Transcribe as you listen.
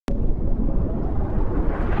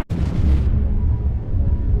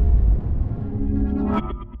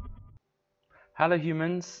Hello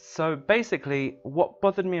humans. So basically what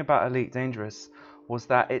bothered me about Elite Dangerous was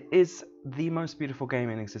that it is the most beautiful game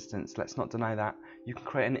in existence. Let's not deny that. You can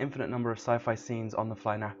create an infinite number of sci-fi scenes on the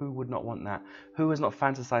fly. Now who would not want that? Who has not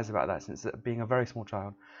fantasized about that since being a very small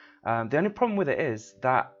child? The only problem with it is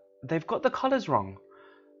that they've got the colors wrong.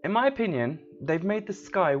 In my opinion, they've made the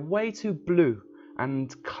sky way too blue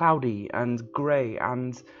and cloudy and grey,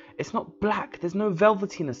 and it's not black. There's no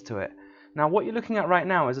velvetiness to it. Now what you're looking at right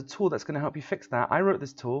now is a tool that's going to help you fix that. I wrote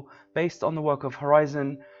this tool based on the work of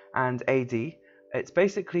Horizon and AD. It's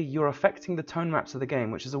basically you're affecting the tone maps of the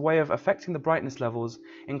game, which is a way of affecting the brightness levels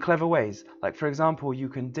in clever ways. Like for example, you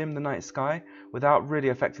can dim the night sky without really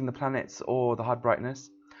affecting the planets or the HUD brightness.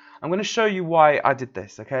 I'm going to show you why I did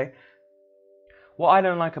this, okay? What I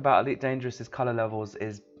don't like about Elite Dangerous's color levels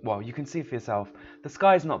is, well, you can see for yourself, the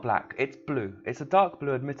sky is not black, it's blue. It's a dark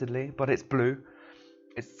blue admittedly, but it's blue.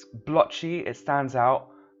 It's blotchy, it stands out.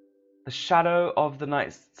 The shadow of the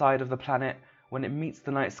night side of the planet, when it meets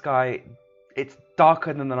the night sky, it's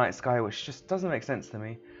darker than the night sky, which just doesn't make sense to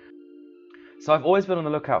me. So I've always been on the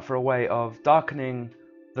lookout for a way of darkening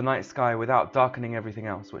the night sky without darkening everything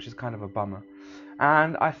else, which is kind of a bummer.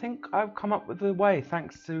 And I think I've come up with a way,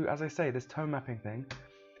 thanks to, as I say, this tone mapping thing.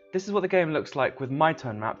 This is what the game looks like with my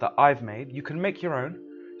tone map that I've made. You can make your own.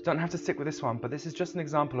 You don't have to stick with this one, but this is just an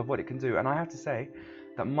example of what it can do. And I have to say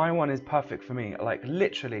that my one is perfect for me. Like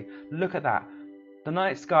literally, look at that. The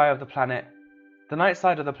night sky of the planet, the night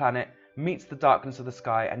side of the planet meets the darkness of the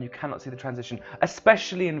sky, and you cannot see the transition,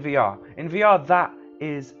 especially in VR. In VR, that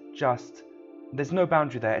is just, there's no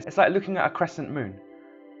boundary there. It's like looking at a crescent moon.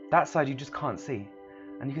 That side you just can't see.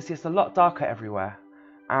 And you can see it's a lot darker everywhere.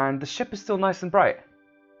 And the ship is still nice and bright.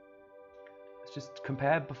 Let's just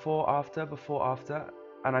compare before, after,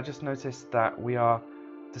 and I just noticed that we are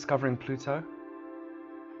discovering Pluto.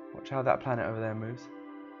 Watch how that planet over there moves.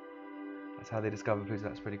 That's how they discovered Pluto.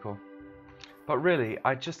 That's pretty cool. But really,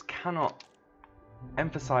 I just cannot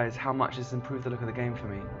emphasize how much it's improved the look of the game for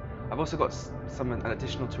me. I've also got some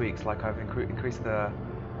additional tweaks, like I've increased the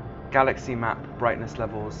galaxy map brightness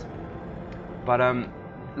levels. But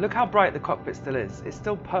look how bright the cockpit still is. It's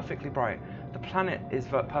still perfectly bright. The planet is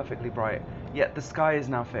perfectly bright, yet the sky is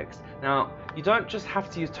now fixed. Now, you don't just have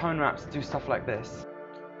to use tone maps to do stuff like this.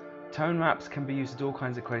 Tone maps can be used to do all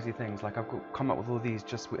kinds of crazy things. Like I've come up with all these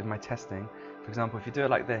just in my testing. For example, if you do it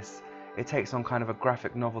like this, it takes on kind of a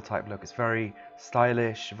graphic novel type look. It's very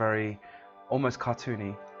stylish, very almost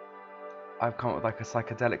cartoony. I've come up with like a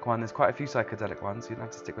psychedelic one. There's quite a few psychedelic ones, so you don't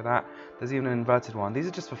have to stick with that. There's even an inverted one. These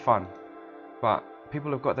are just for fun, but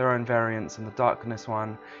people have got their own variants. And the darkness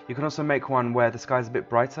one, you can also make one where the sky's a bit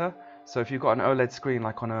brighter. So if you've got an OLED screen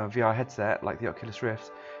like on a VR headset, like the Oculus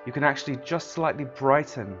Rift, you can actually just slightly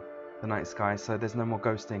brighten the night sky, so there's no more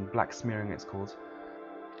ghosting, black smearing it's called.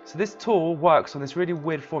 So this tool works on this really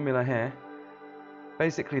weird formula here.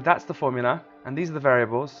 Basically that's the formula, and these are the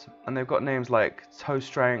variables, and they've got names like toe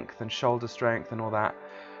strength and shoulder strength and all that.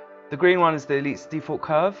 The green one is the Elite's default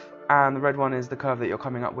curve, and the red one is the curve that you're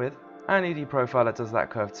coming up with. And ED Profiler does that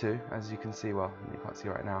curve too, as you can see. Well, you can't see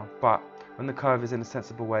right now, but when the curve is in a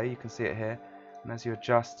sensible way, you can see it here, and as you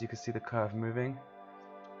adjust you can see the curve moving.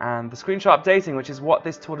 And the screenshot updating, which is what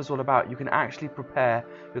this tool is all about, you can actually prepare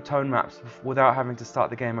your tone maps without having to start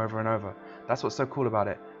the game over and over. That's what's so cool about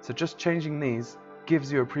it. So just changing these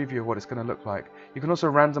gives you a preview of what it's going to look like. You can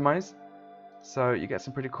also randomize, so you get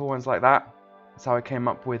some pretty cool ones like that. That's how I came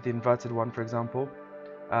up with the inverted one, for example.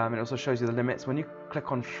 It also shows you the limits. When you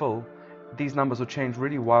click on full, these numbers will change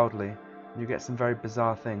really wildly. You get some very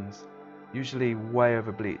bizarre things, usually way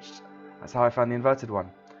over bleached. That's how I found the inverted one.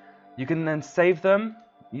 You can then save them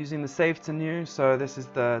using the save to new. So this is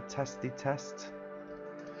the testy test.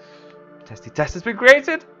 Testy test has been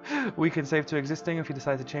created. We can save to existing if you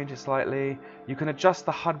decide to change it slightly. You can adjust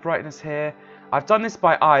the HUD brightness here. I've done this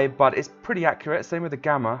by eye, but it's pretty accurate. Same with the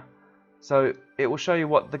gamma. So it will show you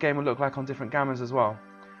what the game will look like on different gammas as well.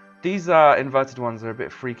 These inverted ones are a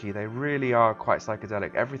bit freaky. They really are quite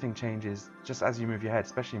psychedelic. Everything changes just as you move your head,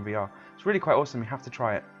 especially in VR. It's really quite awesome. You have to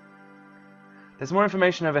try it. There's more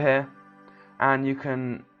information over here, and you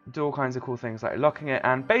can do all kinds of cool things like locking it,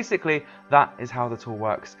 and basically that is how the tool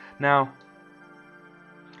works. Now,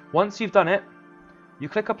 once you've done it, you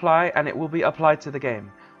click apply and it will be applied to the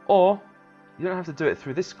game. Or you don't have to do it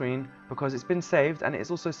through this screen because it's been saved, and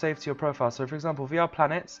it's also saved to your profile. So for example, VR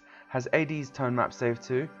Planets has AD's tone map saved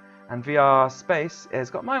to, and VR Space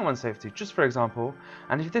has got my one saved to, just for example.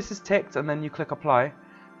 And if this is ticked and then you click apply,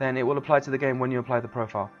 then it will apply to the game when you apply the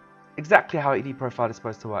profile. Exactly how ED Profiler is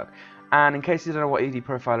supposed to work. And in case you don't know what ED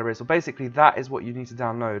Profiler is, well basically that is what you need to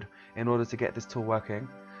download in order to get this tool working.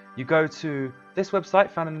 You go to this website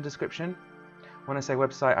found in the description, When I say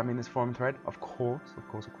website, I mean this forum thread, of course.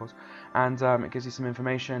 And it gives you some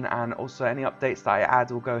information, and also any updates that I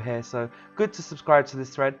add will go here. So good to subscribe to this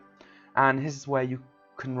thread. And this is where you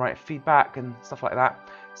can write feedback and stuff like that.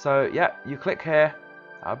 So yeah, you click here,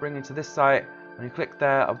 I'll bring you to this site. When you click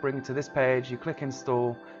there, I'll bring you to this page. You click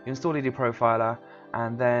install, you install ED Profiler,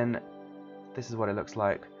 and then this is what it looks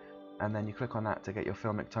like. And then you click on that to get your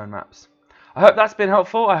filmic tone maps. I hope that's been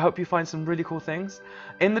helpful. I hope you find some really cool things.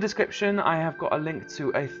 In the description, I have got a link to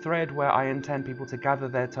a thread where I intend people to gather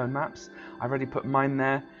their tone maps. I've already put mine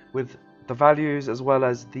there with the values as well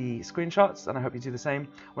as the screenshots, and I hope you do the same.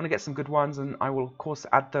 I want to get some good ones, and I will of course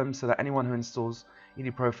add them so that anyone who installs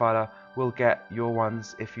ED Profiler will get your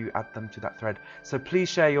ones if you add them to that thread. So please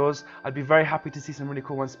share yours. I'd be very happy to see some really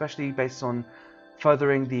cool ones, especially based on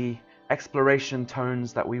furthering the exploration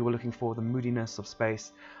tones that we were looking for, the moodiness of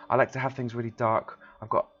space. I like to have things really dark. I've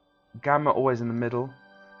got gamma always in the middle.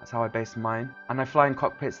 That's how I base mine. And I fly in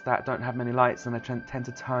cockpits that don't have many lights, and I tend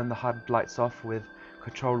to turn the HUD lights off with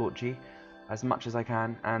Control-Alt-G as much as I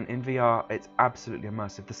can. And in VR, it's absolutely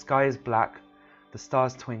immersive. The sky is black, the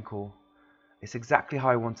stars twinkle. It's exactly how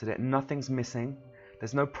I wanted it. Nothing's missing.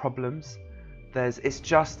 There's no problems. It's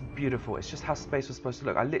just beautiful. It's just how space was supposed to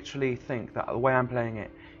look. I literally think that the way I'm playing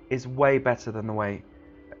it is way better than the way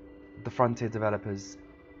the Frontier developers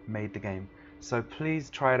made the game. So please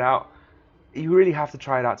try it out. You really have to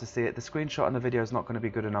try it out to see it. The screenshot and the video is not going to be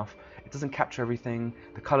good enough. It doesn't capture everything.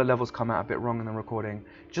 The color levels come out a bit wrong in the recording.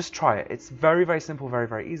 Just try it. It's very, very simple, very,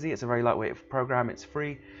 very easy. It's a very lightweight program. It's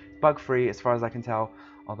free, bug-free as far as I can tell.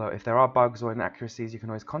 Although if there are bugs or inaccuracies, you can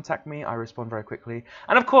always contact me. I respond very quickly.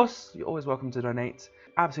 And of course, you're always welcome to donate.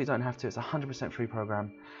 Absolutely don't have to. It's a 100% free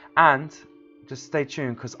program. And just stay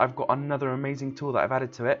tuned, because I've got another amazing tool that I've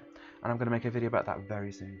added to it, and I'm going to make a video about that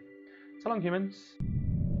very soon. So long, humans.